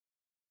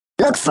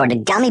Look for the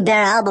Gummy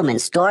Bear album in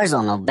stores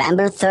on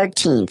November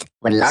 13th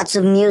with lots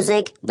of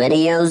music,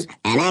 videos,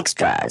 and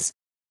extras.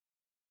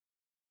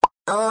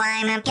 Oh,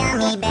 I'm a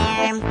gummy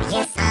bear.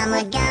 Yes, I'm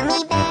a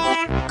gummy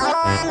bear.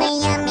 Oh, I'm a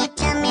yummy,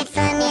 tummy,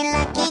 funny,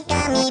 lucky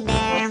gummy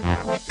bear.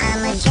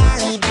 I'm a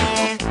jelly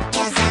bear,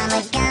 'cause I'm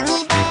a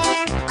gummy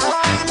bear.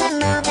 Oh, I'm a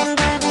moving,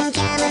 grooving,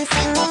 jamming,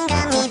 singing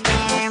gummy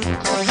bear.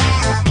 Oh,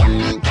 yeah.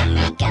 Gummy,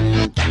 gummy,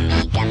 gummy,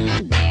 gummy,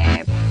 gummy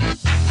bear.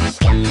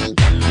 Gummy,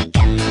 gummy,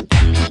 gummy,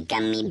 gummy,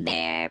 gummy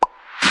bear.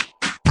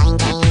 Bang,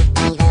 bang,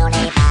 bang,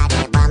 doody,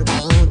 body, bum,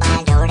 bang,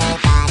 bang, doody,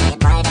 body,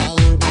 bang,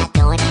 bang,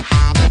 doody,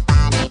 body,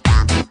 body,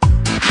 bum.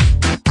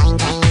 Bang,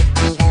 bang,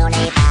 bang,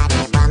 doody,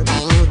 body, bum,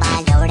 bang,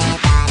 bang, doody,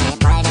 body,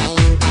 bang,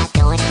 bang,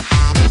 doody,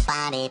 body,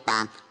 body,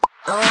 bum.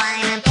 Oh,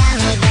 I'm a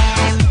gummy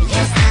bear.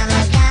 Yes, I'm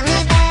a gummy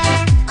bear.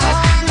 Oh,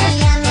 I'm a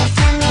yummy,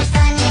 tummy,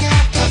 funny,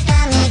 lucky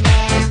gummy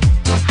bear.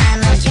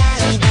 I'm a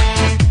jelly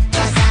bear,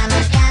 'cause I'm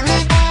a gummy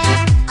bear.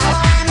 Oh,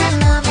 I'm a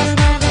moving,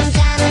 grooving,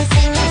 jamming,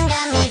 singing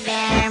gummy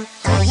bear.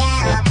 Oh,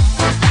 yeah.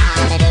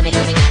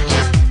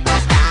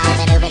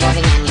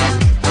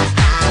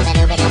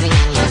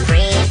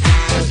 Free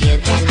times you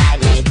can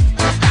ride me.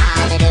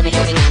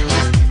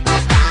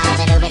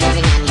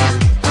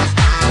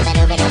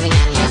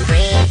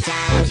 Free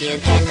times you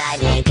can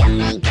ride me.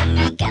 Gummy,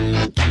 gummy,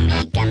 gummy, gummy,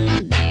 gummy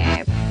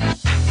bear.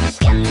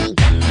 Gummy,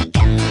 gummy,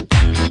 gummy,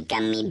 gummy,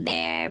 gummy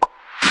bear.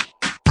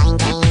 Bang,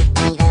 bang,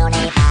 bang,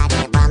 doody,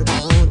 body, bum,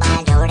 bang,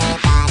 bang, doody,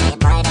 body,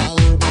 bang,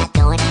 bang,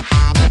 doody,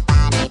 body,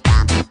 body,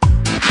 bum.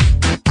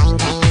 Bang,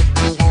 bang,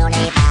 bang,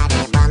 doody,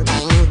 body, bum,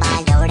 bang,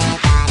 bang, doody,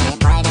 body,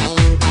 bang,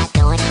 bang,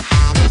 doody,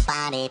 body,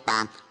 body,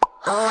 bum.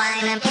 Oh,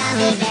 I'm a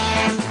gummy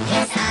bear.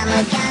 Yes, I'm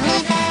a gummy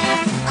bear.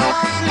 Oh,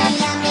 I'm a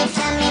yummy,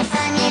 tummy,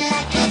 funny,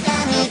 lucky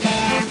gummy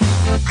bear.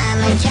 I'm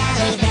a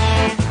jelly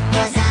bear,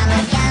 'cause I'm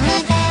a gummy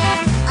bear.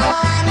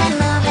 Oh, I'm a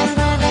moving,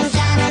 grooving,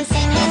 jamming,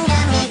 singing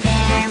gummy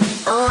bear.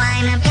 Oh,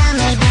 I'm a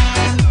gummy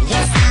bear.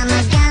 Yes, I'm a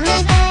gummy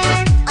bear.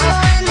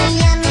 Oh, I'm a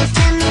yummy,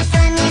 tummy,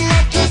 funny,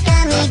 lucky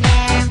gummy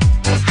bear.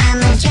 I'm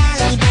a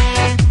jelly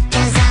bear,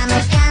 'cause I'm a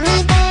gummy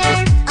bear.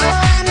 Oh,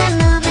 I'm a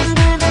moving,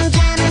 grooving,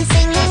 jamming,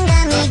 singing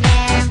gummy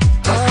bear.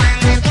 Oh,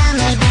 I'm a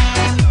gummy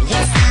bear.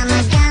 Yes, I'm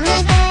a gummy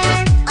bear.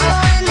 Oh,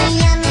 I'm a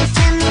yummy,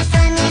 tummy,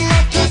 funny,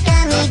 lucky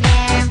gummy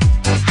bear.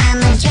 I'm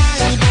a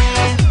jelly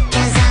bear,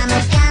 'cause I'm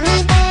a gummy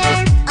bear.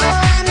 Oh,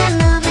 I'm a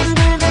moving,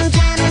 grooving,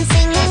 jamming,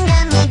 singing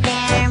gummy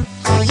bear.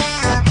 Oh,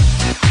 yeah.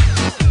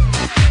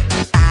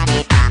 Body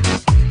bop.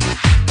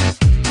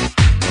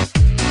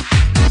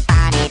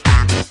 Body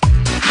bop.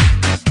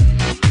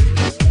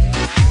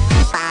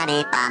 Body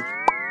bop.